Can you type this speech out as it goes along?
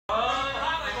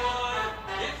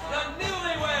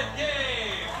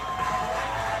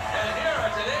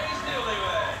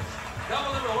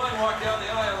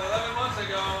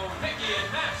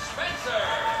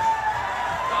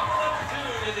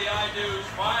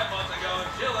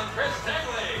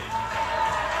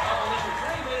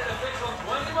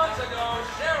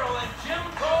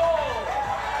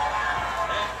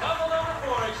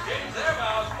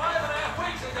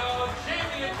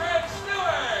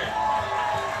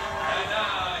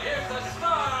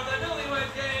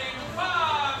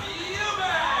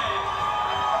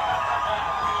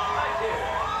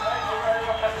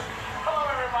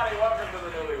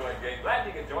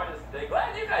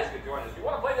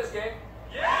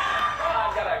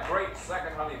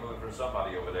second honeymoon for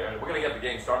somebody over there. We're going to get the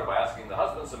game started by asking the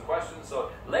husband some questions. So,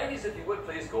 ladies, if you would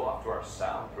please go off to our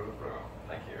soundproof room.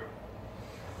 Thank you.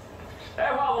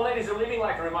 And while the ladies are leaving, I'd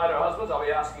like to remind our husbands, I'll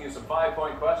be asking you some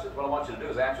 5-point questions. What I want you to do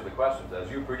is answer the questions as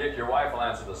you predict. Your wife will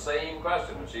answer the same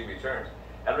question when she returns.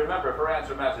 And remember, if her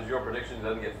answer matches your prediction, she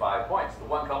doesn't get 5 points. The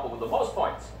one couple with the most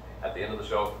points at the end of the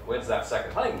show wins that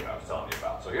second honeymoon I was telling you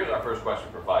about. So here's our first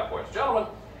question for 5 points. Gentlemen,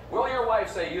 will your wife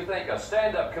say you think a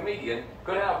stand-up comedian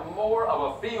could have more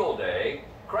of a field day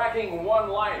cracking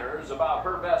one-liners about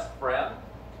her best friend,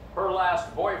 her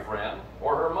last boyfriend,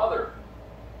 or her mother?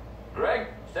 Greg,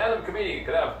 stand-up comedian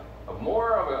could have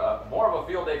more of a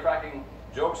field day cracking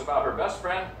jokes about her best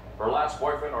friend, her last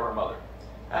boyfriend, or her mother?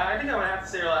 I think I'm going to have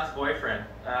to say her last boyfriend.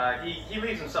 He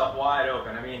leaves himself wide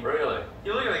open. I mean, really?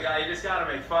 You look at the guy, you just got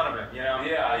to make fun of him, you know?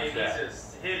 Yeah, he's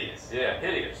just hideous. Yeah,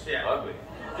 hideous. Yeah. Ugly.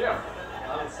 Jim?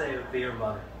 I would say it would be her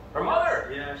mother. Her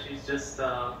mother? Yeah, she's just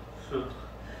a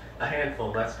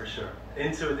handful, that's for sure.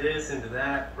 Into this, into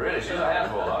that. Really? She's a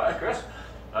handful. All right, Chris?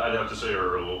 I'd have to say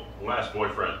her last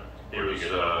boyfriend. He was,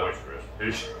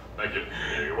 thank you.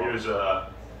 He was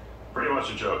pretty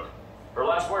much a joke. Her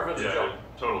last boyfriend's a joke?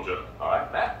 Total joke. All right,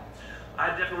 Matt? I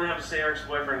definitely have to say our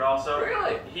ex-boyfriend also.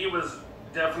 Really? He was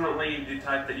definitely the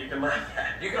type that you can laugh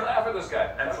at. You can laugh at this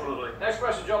guy? Absolutely. Next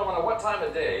question, gentlemen. At what time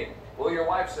of day will your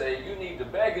wife say you need to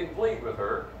beg and plead with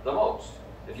her the most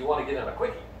if you want to get in a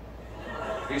quickie?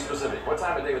 Be specific. What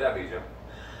time of day would that be, Jim?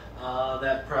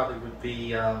 That probably would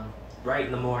be right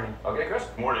in the morning. Okay, Chris?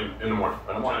 In the morning. In the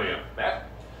morning. Matt?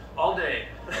 All day.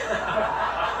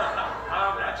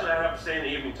 Actually, I have to say in the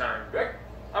evening time. Greg?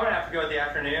 I'm going to have to go with the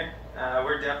afternoon.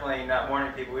 We're definitely not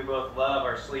morning people. We both love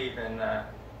our sleep and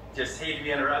just hate to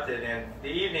be interrupted. And the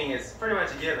evening is pretty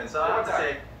much a given. So I have to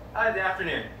say the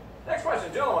afternoon. Next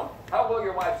question, gentlemen. How will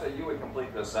your wife say you would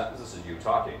complete this sentence? This is you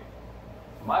talking.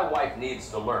 My wife needs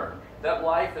to learn that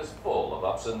life is full of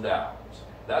ups and downs.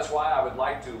 That's why I would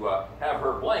like to have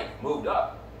her blank moved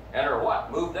up and her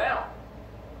what? Moved down.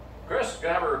 Chris, can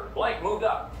have her blank moved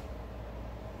up.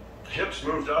 Hips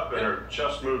moved up and her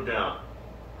chest moved down.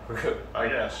 I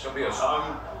guess. She'll be a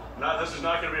this is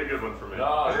not going to be a good one for me.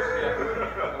 No,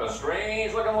 yeah. A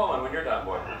strange-looking woman when you're done,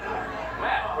 boy.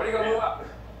 Matt, what are you going to move up?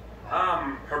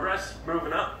 Her breasts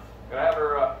moving up. Gonna have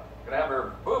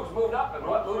her boobs moved up and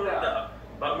what moved down? Up.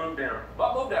 Butt moved down.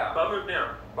 Butt moved down. Butt moved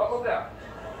down. Butt moved down.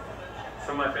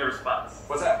 Some of my favorite spots.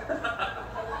 What's that?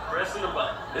 Breast in the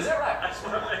butt. Is that right? That's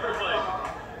my favorite place.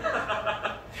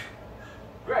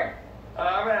 Greg?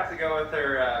 I'm going to have to go with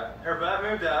her butt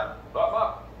moved up. Butt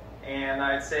up. And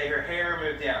I'd say her hair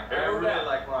moved down. Hair I moved really down.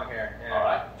 like long hair. Yeah. All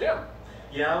right. Jim?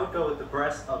 Yeah, I would go with the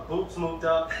boobs moved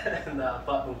up and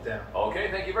butt moved down. Okay,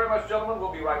 thank you very much, gentlemen.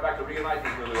 We'll be right back to reunite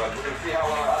these newlyweds. We're going to see how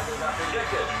well our husbands have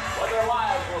predicted what their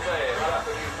wives will say right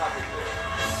after these messages.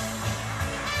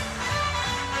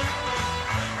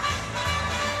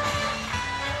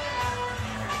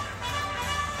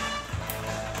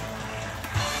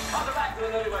 Welcome back to the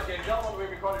Newlywed Game. Gentlemen, we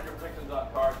recorded your predictions on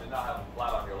cards and now have them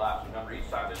flat on your laps. Remember, each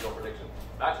time that your prediction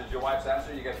matches your wife's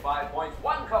answer, you get 5 points.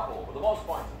 One couple with the most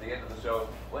points at the end of the show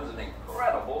wins an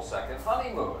incredible second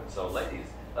honeymoon. So, ladies,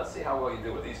 let's see how well you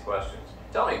do with these questions.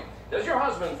 Tell me, does your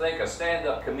husband think a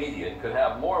stand-up comedian could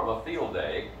have more of a field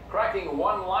day cracking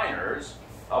one-liners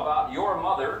about your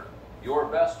mother, your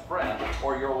best friend,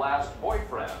 or your last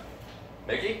boyfriend?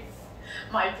 Mickey?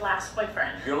 My last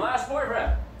boyfriend. Your last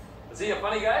boyfriend? Is he a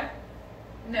funny guy?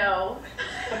 No.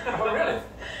 Oh, really?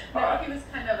 No, he was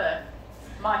kind of a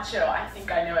macho. I think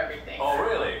I know everything. Oh,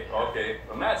 really? Okay.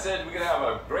 Well, Matt said we could have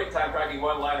a great time cracking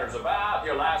one-liners about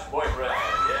your last boyfriend.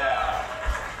 Yeah.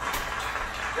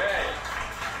 Okay.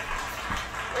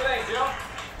 What do you think, Jill?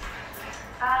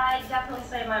 I'd definitely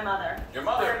say my mother. Your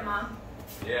mother? Sorry, Mom.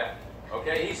 Yeah.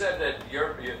 Okay, he said that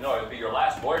no, it'd be your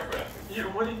last boyfriend. Yeah,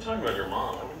 what are you talking about, your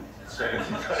mom? I wouldn't say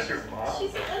anything about your mom.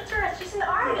 She's an introvert. She's an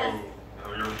artist. No,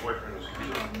 your boyfriend was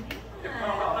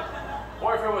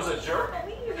Boyfriend was a jerk? I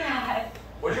knew that.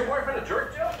 Was your boyfriend a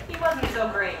jerk, Jill? He wasn't so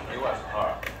great. He wasn't. All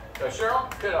right. Cheryl,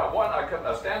 could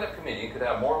a stand-up comedian could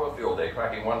have more of a field day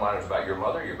cracking one-liners about your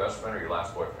mother, your best friend, or your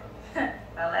last boyfriend?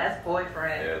 My last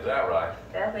boyfriend. Yeah, is that right?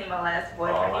 Definitely my last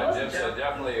boyfriend. All right, Jim said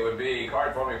definitely it would be,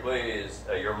 card for me please,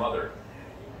 your mother.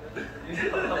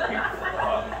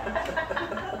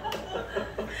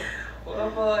 Oh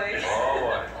boy. Oh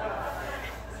boy.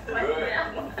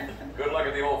 Good luck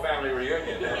at the old family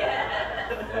reunion.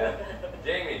 Yeah.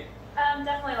 Jamie.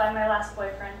 Definitely like my last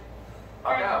boyfriend.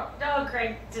 How come? No,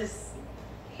 Greg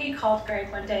he called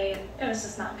Greg one day and it was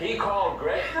just not me. He called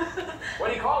Greg? What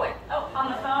did he call him? Oh,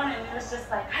 on the phone, and it was just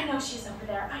like, I know she's over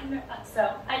there. I know.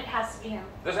 So it has to be him.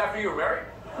 This after you were married?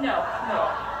 No.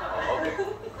 No. Okay.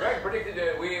 Greg,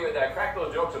 predicted we would crack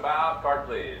those jokes about, card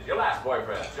please. Your last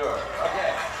boyfriend, sure.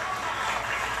 Okay.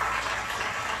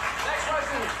 Next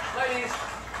question, ladies.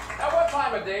 At what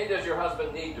time of day does your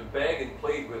husband need to beg and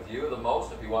plead with you the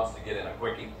most if he wants to get in a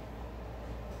quickie?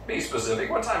 Be specific.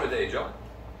 What time of day, Joe?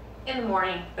 In the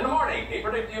morning. In the morning. He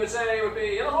predicted you would say it would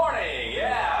be in the morning.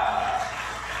 Yeah.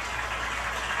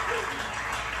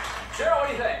 Cheryl, what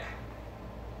do you think?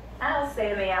 I'll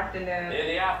say in the afternoon. In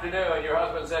the afternoon. Your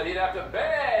husband said he'd have to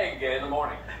beg in the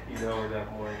morning. You know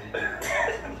that morning.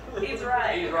 He's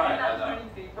right. He's right. We're not That's morning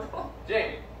people.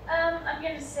 Jamie. I'm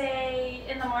going to say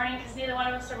in the morning because neither one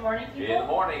of us are morning people. In the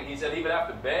morning. He said he would have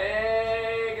to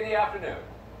beg in the afternoon.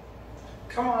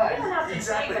 Come on. You don't have to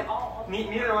Exactly. beg at all.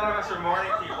 Neither one of us are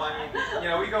morning people. I mean, you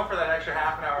know, we go for that extra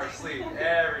half an hour of sleep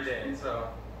every day, so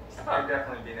I'd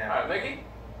definitely be All now. right, Mickey?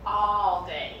 All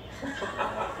day.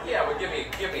 Yeah, but give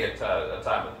me a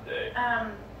time of the day.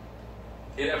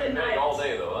 He'd have to the beg night. all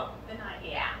day, though, huh? The night,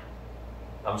 yeah.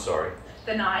 I'm sorry.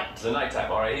 The night. The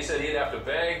nighttime. All right. He said he'd have to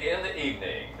beg in the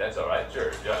evening. That's all right.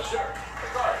 Sure. Yeah, sure.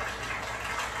 That's all right.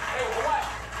 Hey, well, what?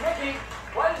 Mickey,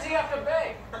 why does he have to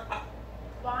beg?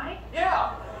 Why?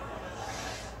 Yeah.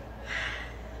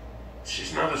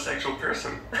 She's not a sexual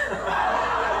person.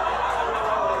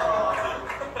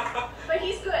 But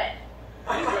he's good.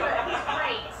 He's good. He's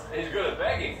great. He's good at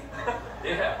begging.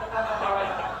 Yeah. All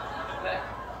right.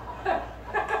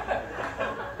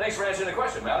 Thanks for answering the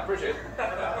question, Matt. Appreciate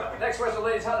it. Next question,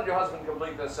 ladies. How did your husband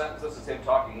complete this sentence? This is him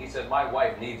talking. He said, my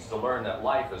wife needs to learn that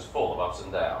life is full of ups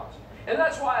and downs. And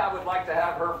that's why I would like to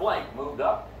have her blank moved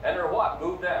up and her what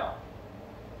moved down.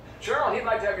 Cheryl, he'd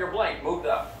like to have your blank moved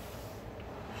up.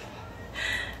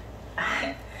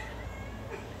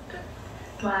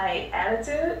 My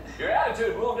attitude? Your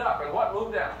attitude moved up and what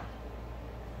moved down?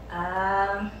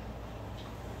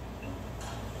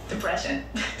 Depression.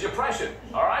 Depression,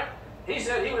 all right? He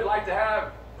said he would like to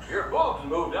have your boobs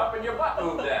moved up and your butt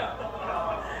moved down.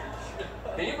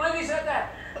 Can you believe he said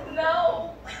that?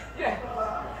 No. Yeah.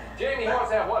 Jamie, he wants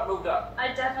to have what moved up?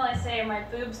 I'd definitely say my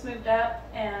boobs moved up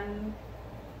and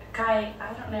I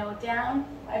don't know, down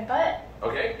my butt.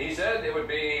 Okay, he said it would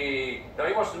be, no,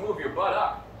 he wants to move your butt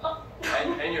up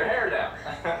and your hair down.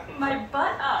 My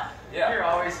butt up. Yeah. You're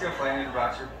always complaining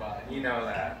about your butt. You know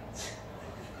that.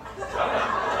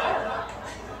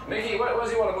 Mickey, what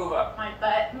does he want to move up? My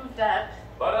butt moved up,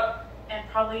 Butt up? and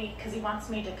probably because he wants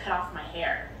me to cut off my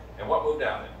hair. And what moved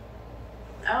down then?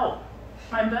 Oh,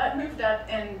 my butt moved up,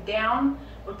 and down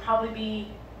would probably be,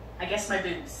 I guess, my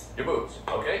boobs. Your boobs,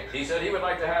 okay? He said he would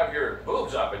like to have your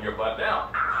boobs up and your butt down.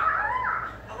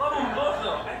 I love them both of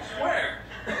them, I swear.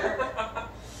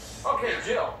 Okay,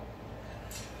 Jill.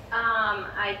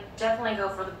 I definitely go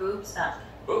for the boobs up.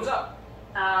 Boobs up.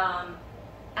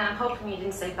 And I'm hoping you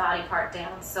didn't say body part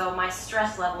down, so my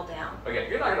stress level down. Okay,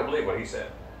 you're not going to believe what he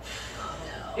said.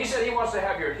 He said he wants to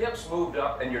have your hips moved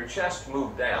up and your chest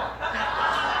moved down.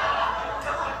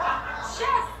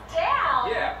 Chest down?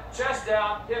 Yeah, chest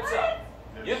down, hips up.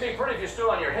 You'd be pretty if you stood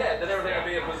on your head, then everything would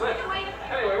be in position.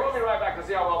 Anyway, we'll be right back to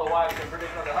see how well the wives can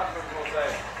predict what the husbands will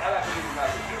say. Right after these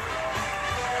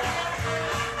messages.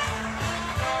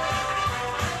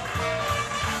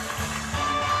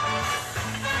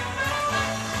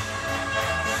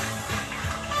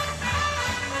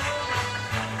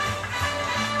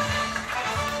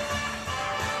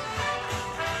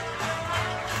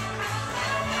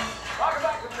 Welcome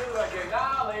back to the Newlywed Game.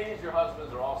 Now, ladies, your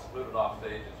husbands are all secluded off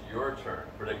stage. It's your turn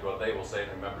to predict what they will say.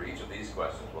 And remember, each of these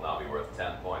questions will now be worth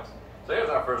 10 points. So here's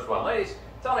our first one. Ladies,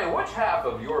 tell me, which half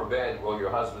of your bed will your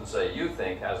husband say you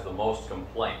think has the most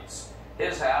complaints?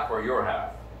 His half or your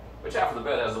half? Which half of the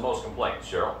bed has the most complaints,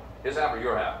 Cheryl? His half or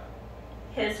your half?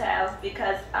 His house,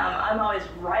 because I'm always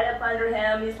right up under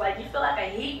him. He's like, you feel like a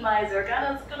heat miser. Kind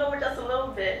of scoot over just a little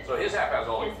bit. So his half has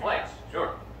all the His complaints.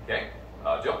 Sure. Okay.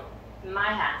 Jill? My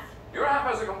half. Your half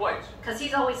has the complaints. Because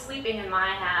he's always sleeping in my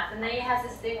half, and then he has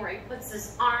this thing where he puts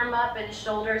his arm up and his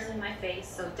shoulders in my face,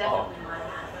 so definitely my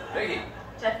half. Mickey?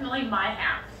 Definitely my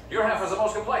half. Your half has the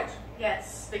most complaints.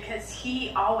 Yes, because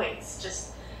he always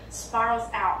just spirals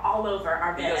out all over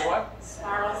our He bed. does what?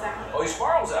 Spirals out. Oh, he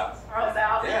spirals out. Spirals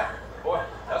out. Yeah. Boy,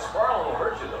 that sparling will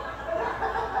hurt you, though.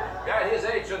 Guy at his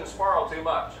age shouldn't sparl too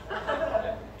much.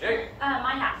 Jamie?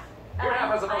 My half. Your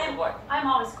half has the most complaints. I'm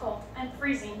always cold. I'm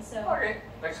freezing, so. Okay.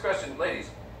 Next question, ladies.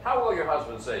 How will your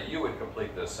husband say you would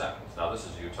complete this sentence? Now, this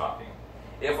is you talking.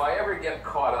 If I ever get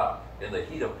caught up in the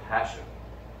heat of passion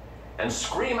and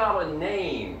scream out a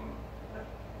name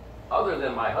other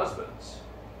than my husband's,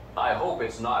 I hope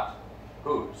it's not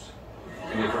whose.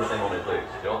 Give me your first name only, please.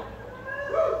 Jill?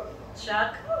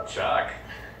 Chuck. Chuck.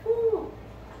 Woo.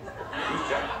 Who's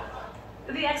Chuck?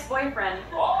 The ex-boyfriend.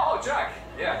 Oh, Jack.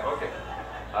 Yeah, okay.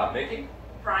 Mickey?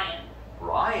 Brian.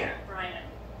 Brian. Brian.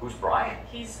 Who's Brian?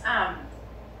 He's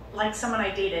like someone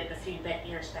I dated a few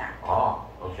years back. Oh,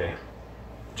 okay.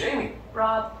 Jamie?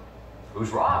 Rob. Who's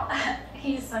Rob?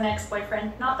 He's an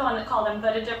ex-boyfriend. Not the one that called him,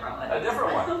 but a different one. A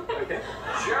different one. Okay.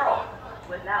 Cheryl?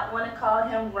 Would not want to call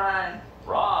him Ron.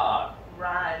 Ron.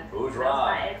 Ron. Who's That's Ron?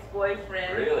 my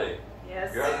ex-boyfriend. Really?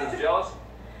 Yes. Your husband's jealous?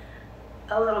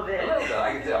 A little bit. A little bit,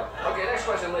 I can tell. Okay, next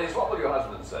question, ladies. What will your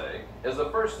husband say is the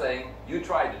first thing you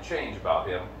tried to change about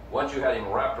him once you had him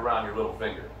wrapped around your little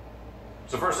finger?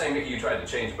 It's the first thing, Mickey, you tried to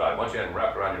change about him once you had him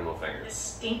wrapped around your little finger. His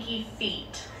stinky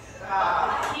feet.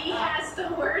 He has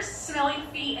the worst smelling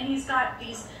feet, and he's got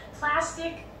these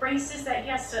plastic braces that he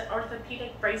has to,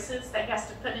 orthopedic braces that he has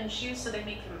to put in shoes so they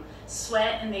make him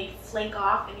sweat and they flake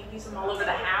off, and he leaves them all over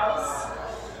the house.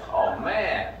 Oh,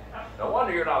 man. No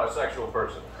wonder you're not a sexual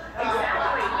person.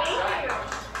 Exactly. Thank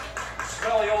you.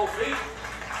 Smelly old feet.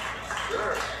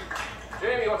 Sure.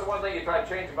 Jamie, what's the one thing you tried to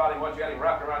change about him once you had him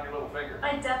wrapped around your little finger?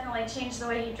 I definitely changed the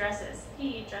way he dresses.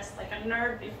 He dressed like a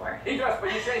nerd before. He dressed,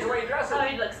 but you changed the way he dresses. Oh,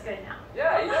 he looks good now.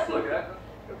 Yeah, he does look good.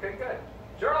 Okay, good.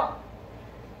 Cheryl?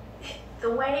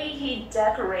 The way he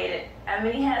decorated. I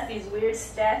mean, he has these weird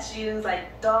statues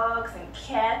like dogs and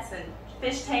cats and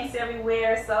fish tanks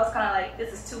everywhere. So I was kind of like,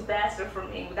 this is too bastard for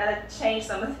me. We gotta change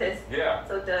some of this. Yeah.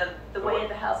 So the way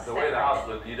the house is The way the house,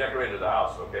 decorated. you decorated the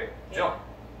house, okay? Jill?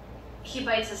 He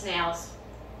bites his nails.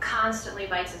 Constantly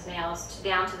bites his nails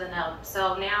down to the nub.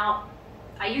 So now,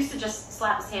 I used to just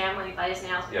slap his hand when he bites his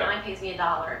nails, but Yeah. now he pays me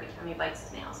 $1 every time he bites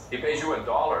his nails. He pays you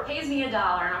 $1. Pays me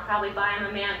 $1, and I'll probably buy him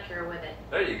a manicure with it.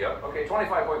 There you go. Okay,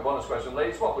 25-point bonus question.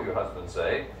 Ladies, what will your husband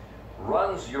say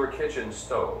runs your kitchen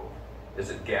stove? Is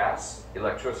it gas,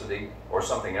 electricity, or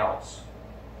something else?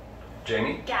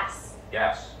 Jamie? Gas.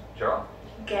 Gas. Cheryl?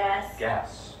 Gas.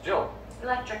 Gas. Jill?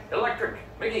 Electric. Electric.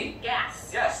 Mickey? Gas.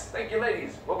 Yes. Thank you,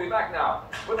 ladies. We'll be back now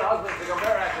with the husbands to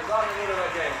compare actions on the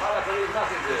Newlywed Game. Right after these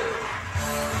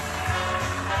messages.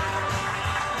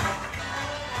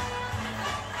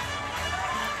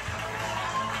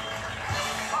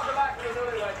 Welcome back to the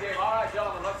Newlywed Game. All right,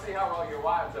 gentlemen, let's see how well your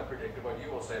wives have predicted what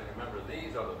you will say. Remember,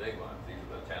 these are the big ones. These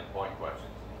are the 10-point questions.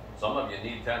 Some of you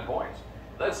need 10 points.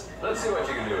 Let's see what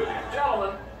you can do with these.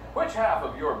 Gentlemen, which half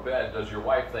of your bed does your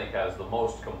wife think has the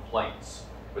most complaints?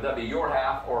 Would that be your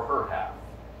half or her half?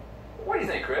 What do you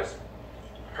think, Chris?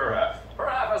 Her half. Her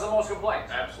half has the most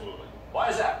complaints. Absolutely. Why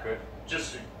is that, Chris?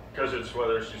 Just because it's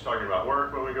whether she's talking about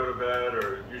work when we go to bed,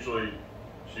 or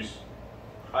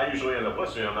I usually end up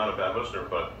listening. I'm not a bad listener,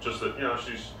 but just that,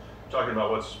 she's talking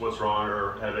about what's wrong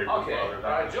or headache. Okay. All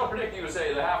right, Jill predicted you would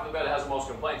say the half of the bed that has the most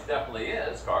complaints definitely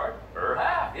is, Card. Her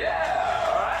half. Yeah.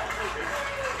 All right.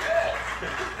 Good.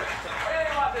 What do you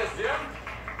think about this, Jim?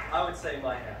 I would say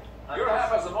my half. Your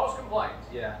half has the most complaints.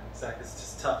 Yeah, exactly. It's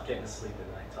just tough getting to sleep at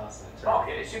night, tossing and turning.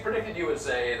 Okay, she predicted you would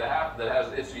say the half that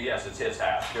has, it's his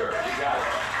half. Sure, you got it.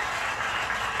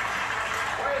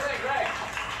 What do you think, Greg?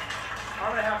 I'm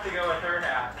gonna have to go with her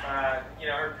half.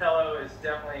 Her pillow is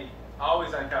definitely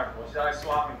always uncomfortable. She's always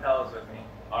swapping pillows with me.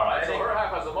 All right, I so think- her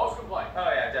half has the most complaints.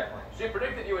 Oh yeah, definitely. She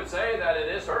predicted you would say that it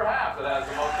is her half that has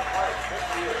the most complaints. Good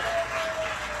for you.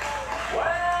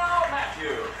 Well,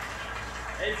 Matthew,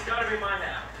 It's gotta be my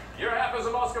half. your half has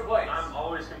the most complaints. I'm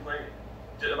always complaining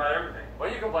about everything. What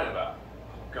do you complain about?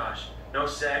 Gosh, no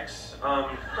sex.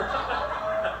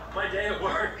 My day at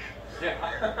work.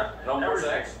 Yeah. No more Everything.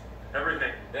 sex?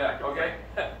 Everything. Yeah, okay.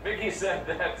 Mickey said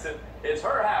that it's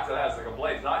her half that has the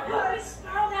complaints, not Oh, yours. it's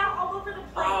sprawled out all over the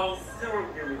place. Oh,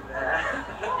 don't give me that.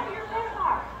 Oh, your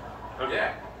hair.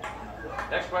 Yeah.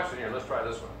 Next question here. Let's try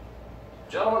this one.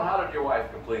 Gentlemen, how did your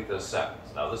wife complete this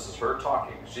sentence? Now, this is her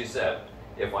talking. She said,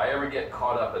 if I ever get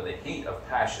caught up in the heat of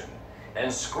passion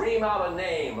and scream out a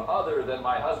name other than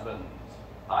my husband's,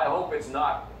 I hope it's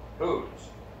not whose?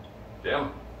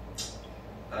 Jim?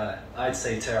 I'd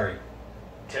say Terry.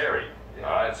 Terry. All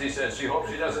right. She said she hopes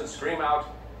she doesn't scream out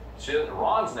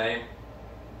Ron's name.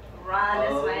 Ron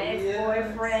is Oh, my yeah,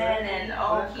 ex-boyfriend, and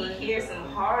exactly. he hears some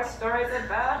horror stories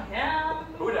about him.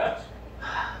 Who does?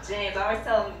 James, I always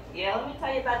tell him, yeah, let me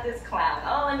tell you about this clown.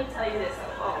 Oh, let me tell you this.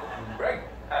 Oh. Greg?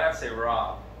 I'd have to say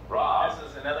Rob. Rob.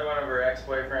 This is another one of her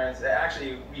ex-boyfriends.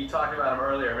 Actually, we talked about him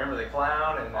earlier. Remember the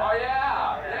clown? And Oh,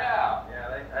 yeah.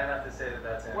 Yeah, I'd have to say that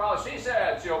that's him. Well, she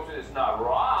said she hopes it's not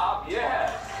Rob.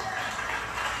 Yes.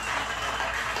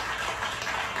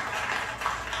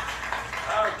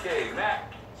 Okay,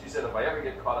 Matt. She said if I ever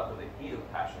get caught up in the heat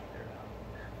of passion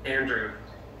here Andrew.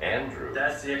 now. Andrew.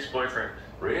 That's the ex-boyfriend.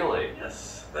 Really?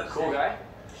 Yes. That's Cool it. guy?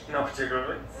 Not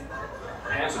particularly.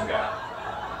 Handsome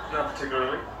guy? Not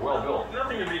particularly. Well built.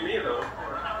 Nothing to beat me though. All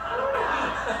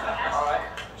right.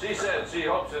 she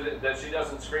hopes that she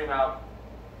doesn't scream out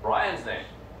Brian's name.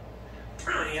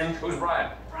 Brian. Who's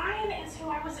Brian? Brian is who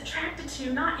I was attracted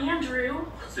to, not Andrew.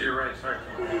 So you're right, sorry.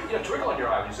 You had a twinkle in your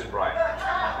eye when you said Brian.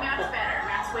 Matt's better.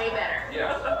 Matt's way better.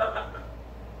 Yeah.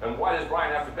 And why does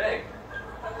Brian have to beg?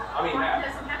 I mean, Brian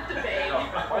Matt. doesn't have to beg. No,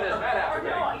 why does Matt have to Or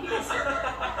beg? no, he doesn't. I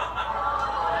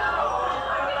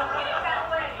didn't mean it that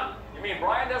way. You mean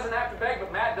Brian doesn't have to beg,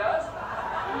 but Matt does?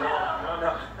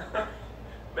 No.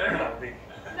 Better not be.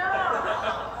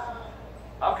 No.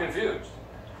 I'm confused.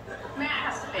 Matt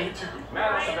has to beg.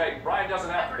 Matt has to beg. Brian doesn't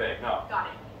have to beg. No. Got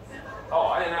it. Oh,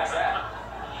 I didn't ask that.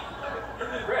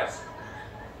 Chris.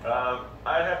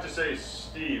 I'd have to say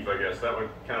Steve, I guess. That would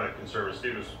kind of concern me.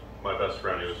 Steve was my best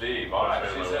friend. He was Steve. All right.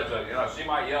 She says that, you know, she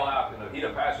might yell out in the heat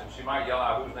of passion. She might yell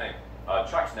out whose name?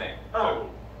 Chuck's name. Oh,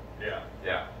 yeah.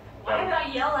 Yeah. Why would I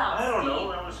yell out? I don't Steve?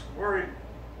 know. I was worried.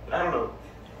 I don't know.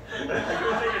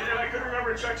 I couldn't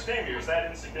remember Chuck's name. He was that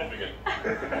insignificant. Okay,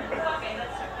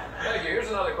 that's true. Thank you. Here's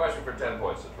another question for 10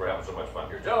 points since we're having so much fun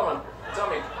here. Gentlemen, tell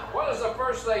me, what is the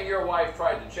first thing your wife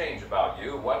tried to change about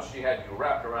you once she had you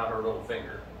wrapped around her little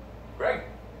finger? Greg?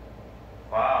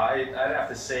 Wow, I'd have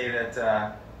to say that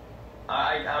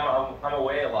I'm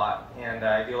away a lot, and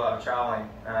I do a lot of traveling.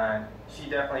 She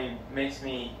definitely makes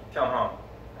me come home.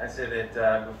 I said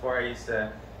that before I used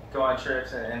to go on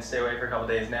trips and stay away for a couple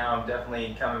days. Now I'm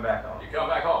definitely coming back home. You come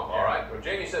back home, all right. Well,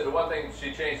 Jamie said the one thing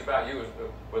she changed about you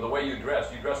was the way you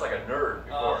dress. You dress like a nerd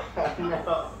before.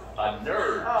 No. A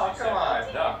nerd. Oh, she come said.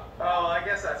 on. No. Oh, I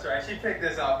guess that's right. She picked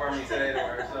this out for me today to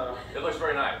wear, so. It looks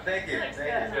very nice. Thank you. She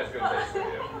has good taste in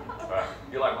you. All right.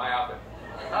 You like my outfit?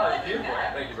 Oh, it's beautiful.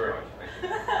 Thank you very much. Thank you.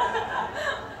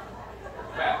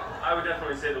 Matt, I would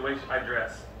definitely say the way I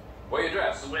dress. way you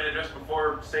dress. The way I dressed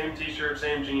before, same t-shirt,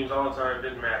 same jeans all the time,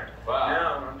 didn't matter. Wow.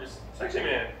 Now I'm just sexy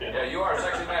man. Yeah, you are a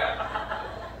sexy man.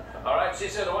 All right, she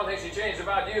said the one thing she changed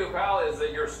about you, pal, is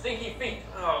that your stinky feet.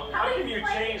 Oh, how can you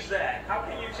change that? How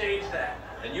can you change that?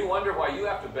 And you wonder why you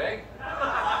have to beg?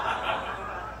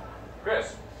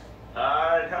 Chris.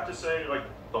 I'd have to say, like,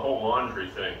 the whole laundry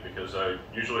thing, because I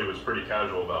usually was pretty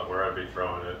casual about where I'd be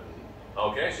throwing it.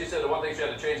 Okay, she said the one thing she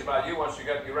had to change about you once you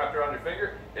got you wrapped around your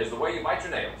finger is the way you bite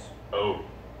your nails. Oh.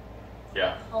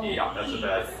 Yeah. Oh, Yeah,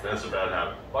 That's a bad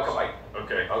habit. Like a bite.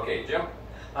 Okay. Okay, Jim.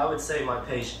 I would say my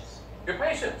patience. Your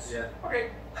patience. Yeah. Okay.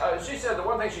 She said the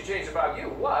one thing she changed about you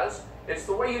was it's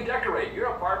the way you decorate. Your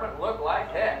apartment looked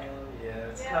like heck.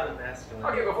 Yeah, it's kind of masculine.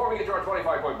 Okay, before we get to our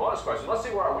 25-point bonus question, let's see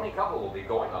where our winning couple will be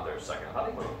going on their second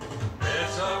honeymoon.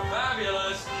 It's a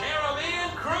fabulous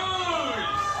Caribbean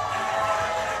cruise!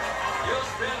 You'll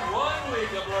spend 1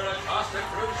 week aboard a Costa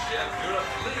cruise ship,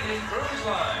 Europe's leading cruise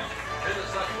line. Visit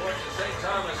such ports as St.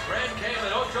 Thomas, Grand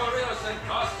Cayman, Ocho Rios, and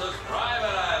Costa's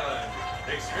private island.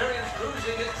 Experience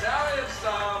cruising Italian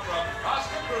style from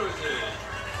Costa Cruises.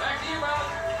 Back to you, Bob.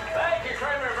 Thank you,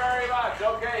 Kramer, very much.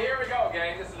 Okay, here we go,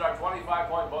 gang. This is our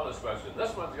 25-point bonus question.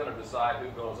 This one's going to decide who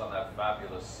goes on that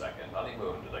fabulous second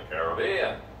honeymoon to the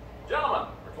Caribbean. Gentlemen,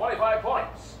 for 25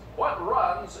 points, what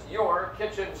runs your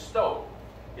kitchen stove?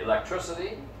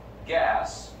 Electricity,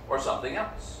 gas, or something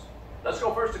else? Let's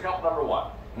go first to couple number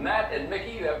 1. Matt and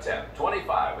Mickey, you have 10.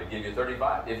 25 would give you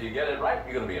 35. If you get it right,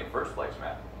 you're going to be in first place,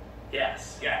 Matt.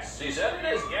 Yes. Gas. She said it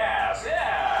is gas.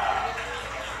 Yeah.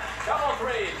 Couple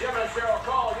 3, Jim and Cheryl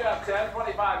Cole, you have 10.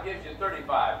 25 gives you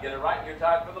 35. Get it right, you're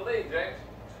tied for the lead, James.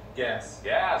 Gas.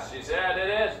 Gas. She said it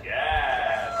is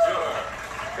gas. Sure.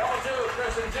 Couple 2,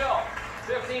 Chris and Jill.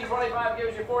 15, 25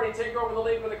 gives you 40. Take over the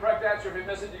lead with the correct answer. If you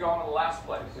miss it, you go home in the last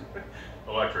place.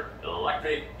 Electric.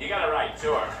 Electric. You got it right.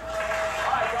 Sure. All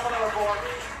right, couple number 4.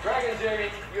 Greg and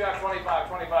Jamie, you have 25.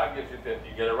 25 gives you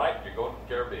 50. Get it right, you're going to the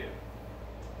Caribbean.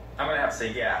 I'm going to have to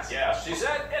say gas. Yes, she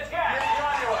said it's gas. You're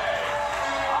on your way.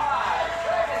 All right,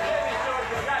 Greg and Jamie Stewart,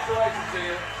 congratulations to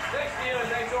you. Thanks to you, and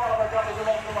thanks to all of our couples, and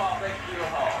most of all, thanks to you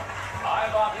home. I'm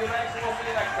Bob Eubanks, and we'll see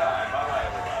you next time.